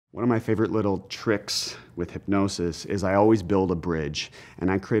One of my favorite little tricks with hypnosis is I always build a bridge, and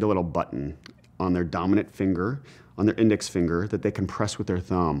I create a little button on their dominant finger, on their index finger, that they can press with their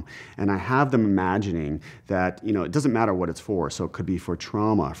thumb. And I have them imagining that, it doesn't matter what it's for. So it could be for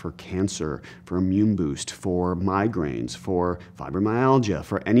trauma, for cancer, for immune boost, for migraines, for fibromyalgia,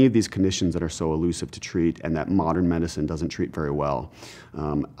 for any of these conditions that are so elusive to treat and that modern medicine doesn't treat very well.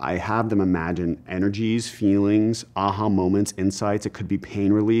 I have them imagine energies, feelings, aha moments, insights. It could be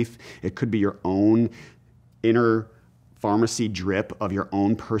pain relief. It could be your own inner pharmacy drip of your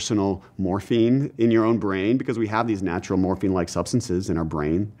own personal morphine in your own brain, because we have these natural morphine-like substances in our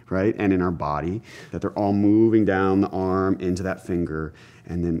brain, right, and in our body, that they're all moving down the arm into that finger.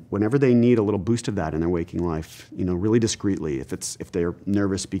 And then whenever they need a little boost of that in their waking life, really discreetly, if they're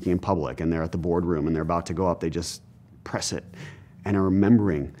nervous speaking in public and they're at the boardroom and they're about to go up, they just press it. And a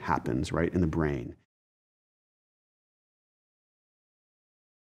remembering happens, right, in the brain.